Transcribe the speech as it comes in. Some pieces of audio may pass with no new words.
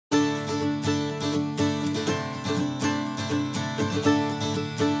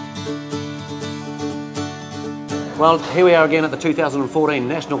Well, here we are again at the 2014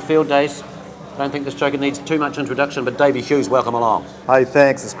 National Field Days. I don't think this joker needs too much introduction, but Davey Hughes, welcome along. Hey,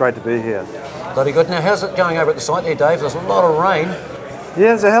 thanks. It's great to be here. Bloody good. Now, how's it going over at the site there, Dave? There's a lot of rain. Yeah,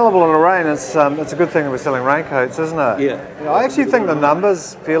 there's a hell of a lot of rain. It's a good thing that we're selling raincoats, isn't it? Yeah. You know, I actually think the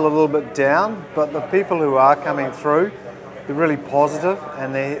numbers feel a little bit down, but the people who are coming through, they're really positive,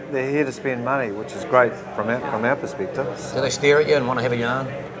 and they're here to spend money, which is great from our perspective. Do they stare at you and want to have a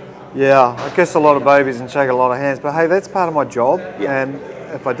yarn? Yeah, I guess a lot of babies and shake a lot of hands, but hey, that's part of my job, Yeah. and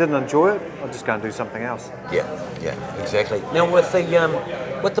if I didn't enjoy it, I'd just go and do something else. Yeah, exactly. Now, with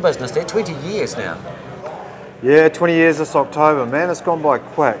the business there, 20 years now. Yeah, 20 years this October, man, it's gone by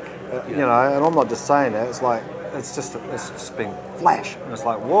quick. You know, and I'm not just saying that, it's just been flash. And it's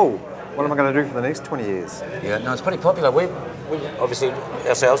like, whoa, what am I going to do for the next 20 years? Yeah, no, it's pretty popular. We obviously,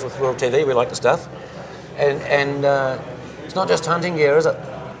 ourselves with World TV, we like the stuff. And it's not just hunting gear, is it?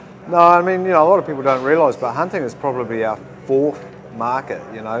 No, I mean, you know, a lot of people don't realise, but hunting is probably our fourth market,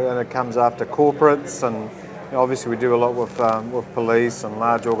 you know, and it comes after corporates, and you know, obviously we do a lot with police and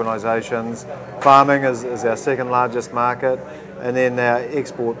large organisations. Farming is our second largest market, and then our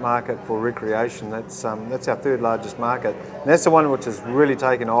export market for recreation, that's our third largest market. And that's the one which is really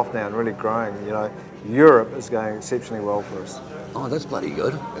taken off now and really growing. You know, Europe is going exceptionally well for us. Oh, that's bloody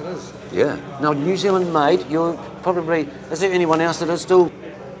good. It is. Yeah. Now, New Zealand made, you're probably, is there anyone else that is still?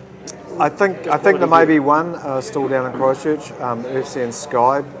 I think there may be one still down in Christchurch, FC and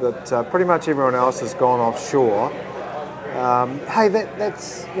Sky, but pretty much everyone else has gone offshore. Hey,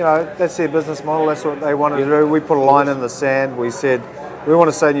 that's their business model. That's what they wanted to do. We put a line in the sand. We said we want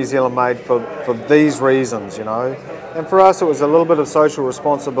to say New Zealand made for these reasons, you know. And for us, it was a little bit of social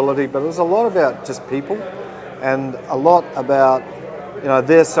responsibility, but it was a lot about just people, and a lot about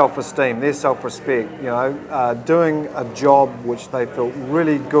their self-esteem, their self-respect. You know, doing a job which they felt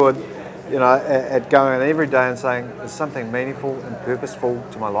really good. You know, at going every day and saying there's something meaningful and purposeful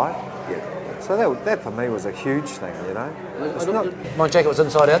to my life. Yeah. So that for me was a huge thing, you know. My jacket was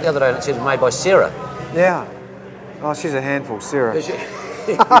inside out the other day and it said made by Sarah. Yeah. Oh, she's a handful, Sarah. Is she?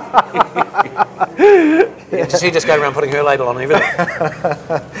 Yeah, does she just go around putting her label on everything?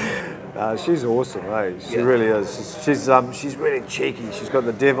 She's awesome, eh? She really is. She's really cheeky. She's got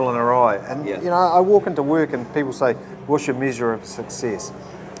the devil in her eye. And you know, I walk into work and people say, "What's your measure of success?"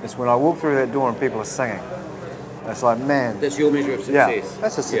 It's when I walk through that door and people are singing. It's like, man. That's your measure of success. Yeah,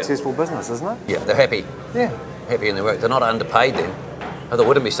 that's a successful business, isn't it? Yeah, they're happy. Yeah. Happy in their work. They're not underpaid then. Or they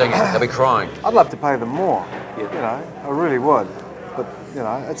wouldn't be singing, they'll be crying. I'd love to pay them more. Yeah. You know, I really would. But, you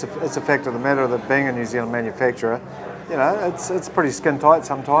know, it's a fact of the matter that being a New Zealand manufacturer, you know, it's pretty skin tight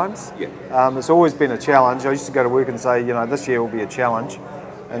sometimes. Yeah. It's always been a challenge. I used to go to work and say, you know, this year will be a challenge.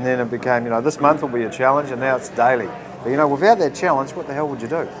 And then it became, you know, this month will be a challenge, and now it's daily. But you know, without that challenge, what the hell would you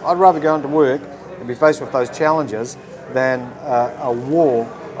do? I'd rather go into work and be faced with those challenges than a wall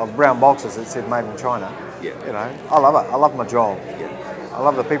of brown boxes that said made in China. Yeah. You know, I love it. I love my job. Yeah. I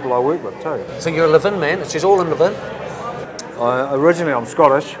love the people I work with too. So you're a live-in man? It's just all in live-in? Originally I'm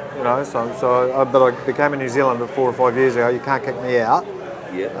Scottish, you know, but I became a New Zealander 4 or 5 years ago. You can't kick me out.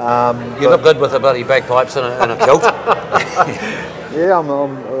 Yeah. You look good with the bloody bagpipes and a kilt. Yeah,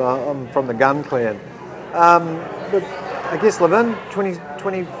 I'm from the gun clan. But I guess live-in,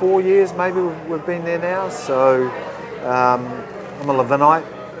 24 years maybe we've been there now, so I'm a Levinite.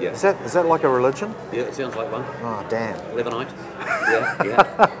 Yeah. Is that like a religion? Yeah, it sounds like one. Oh, damn. Levinite. Yeah.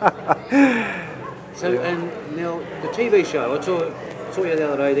 So, and now the TV show, I saw you the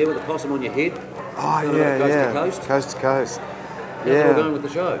other day there with the possum on your head. Oh, Coast to coast. Coast to coast. How's it all going with the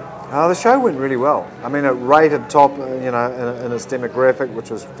show? The show went really well. I mean, it rated top, you know, in its demographic, which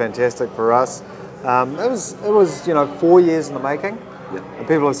was fantastic for us. It was, you know, 4 years in the making. Yep. And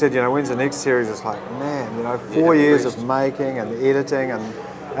people have said, you know, when's the next series? It's like, man, you know, 4 years of making and editing, and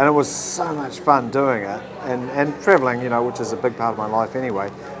it was so much fun doing it, and travelling, you know, which is a big part of my life anyway.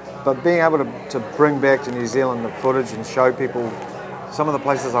 But being able to bring back to New Zealand the footage and show people some of the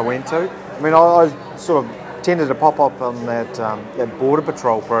places I went to. I mean, I sort of tended to pop up on that Border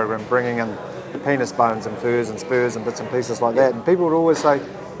Patrol program, bringing in the penis bones and furs and spurs and bits and pieces like that. And people would always say,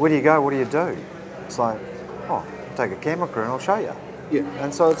 "Where do you go? What do you do?" It's like, "Oh, take a camera crew and I'll show you." Yeah.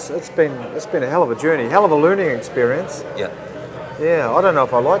 And so it's been a hell of a journey, hell of a learning experience. Yeah. Yeah, I don't know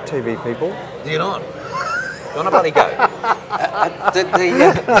if I like TV people. Do you not? You want to bloody go? I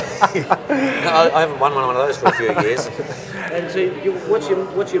haven't won one of those for a few years. And so, what's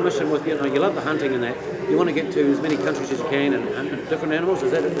your mission with, you know, you love the hunting and that, you want to get to as many countries as you can and different animals,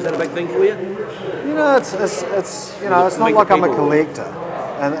 is that a big thing for you? You know, it's you know, it's not like I'm a collector,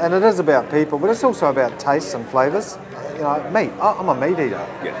 and it is about people, but it's also about tastes and flavours. You know, meat, I'm a meat eater.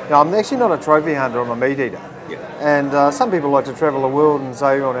 Yeah. You know, I'm actually not a trophy hunter, I'm a meat eater. Yeah. And some people like to travel the world and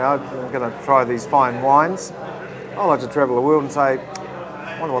say, well, now I'm going to try these fine wines. I like to travel the world and say,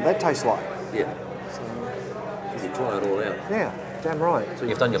 I wonder what that tastes like. Yeah. So you try it all out. Yeah, damn right. So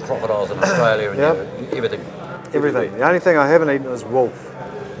you've done your crocodiles in Australia and Yep. everything. Everything. The only thing I haven't eaten is wolf.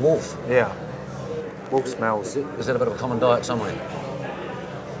 Wolf. Yeah. Wolf smells. Is that a bit of a common diet somewhere?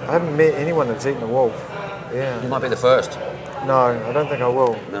 I haven't met anyone that's eaten a wolf. Yeah. You might be the first. No, I don't think I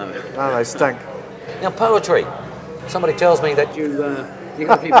will. No. No, they stink. Now, poetry. Somebody tells me that you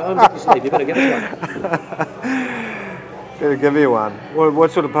got a few poems up your sleeve. You better give us one. Better give you one.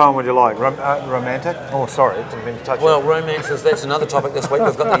 What sort of poem would you like? Romantic? Oh, sorry, didn't mean to touch Well, it. romances, that's another topic this week.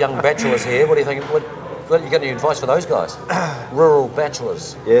 We've got the young bachelors here. What do you think? What you got any advice for those guys? Rural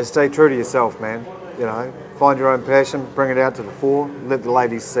bachelors. Yeah, stay true to yourself, man. You know, find your own passion, bring it out to the fore, let the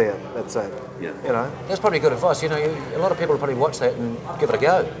ladies see it. That's it. Yeah. You know, That's probably good advice. You know, a lot of people will probably watch that and give it a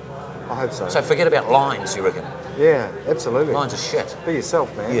go. I hope so. So forget about lines, you reckon? Yeah, absolutely. Lines are shit. Be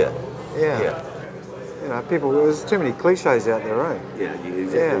yourself, man. Yeah. Yeah. You know, people, there's too many cliches out there, eh? Yeah, you're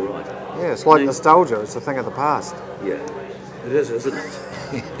exactly right. Yeah, it's like nostalgia. It's a thing of the past. Yeah. It is, isn't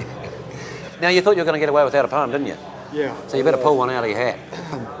it? Now, you thought you were going to get away without a poem, didn't you? Yeah. So you better pull one out of your hat.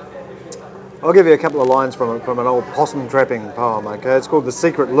 I'll give you a couple of lines from an old possum trapping poem. Okay, it's called "The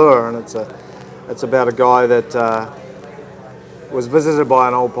Secret Lure," and it's about a guy that was visited by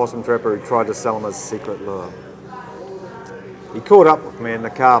an old possum trapper who tried to sell him his secret lure. He caught up with me in the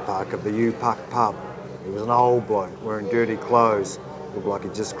car park of the U-Puck pub. He was an old bloke wearing dirty clothes, looked like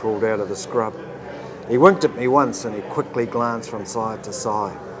he'd just crawled out of the scrub. He winked at me once and he quickly glanced from side to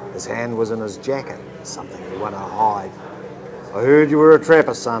side. His hand was in his jacket, something he wanted to hide. I heard you were a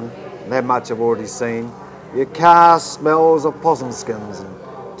trapper, son. That much I've already seen. Your car smells of possum skins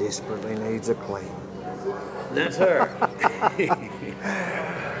and desperately needs a clean. That's her.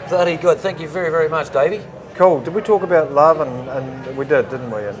 Bloody good. Thank you very, very much, Davey. Cool. Did we talk about love? And we did,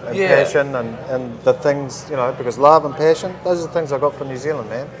 didn't we? And Yeah. passion and the things, you know, because love and passion, those are the things I got from New Zealand,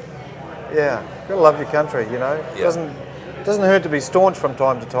 man. Yeah. Gotta love your country, you know. Yeah. It doesn't hurt to be staunch from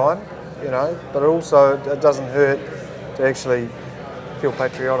time to time, you know, but also it doesn't hurt to actually feel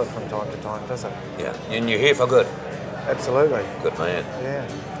patriotic from time to time, does it? Yeah. And you're here for good. Absolutely. Good man. Yeah.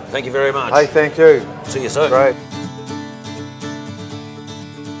 Thank you very much. Hey, thank you. See you soon. Great.